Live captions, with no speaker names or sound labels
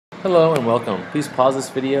Hello and welcome. Please pause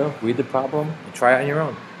this video, read the problem, and try it on your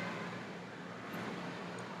own.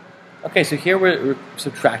 Okay, so here we're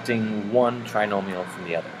subtracting one trinomial from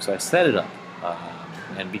the other. So I set it up,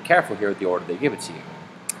 and be careful here with the order they give it to you.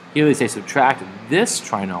 Here they say subtract this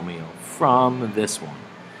trinomial from this one.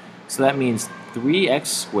 So that means 3x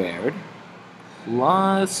squared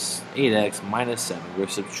plus 8x minus 7. We're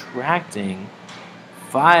subtracting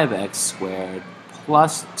 5x squared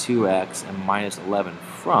plus 2x and minus 11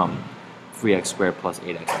 from 3x squared plus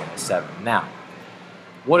 8x minus 7. Now,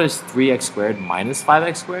 what is 3x squared minus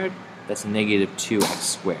 5x squared? That's negative 2x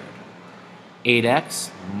squared.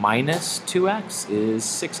 8x minus 2x is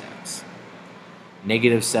 6x.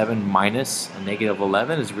 Negative 7 minus a negative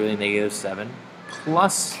 11 is really negative 7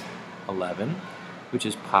 plus 11, which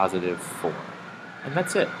is positive 4. And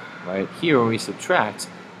that's it, right? Here when we subtract,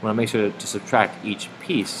 we want to make sure to subtract each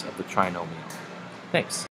piece of the trinomial. Thanks.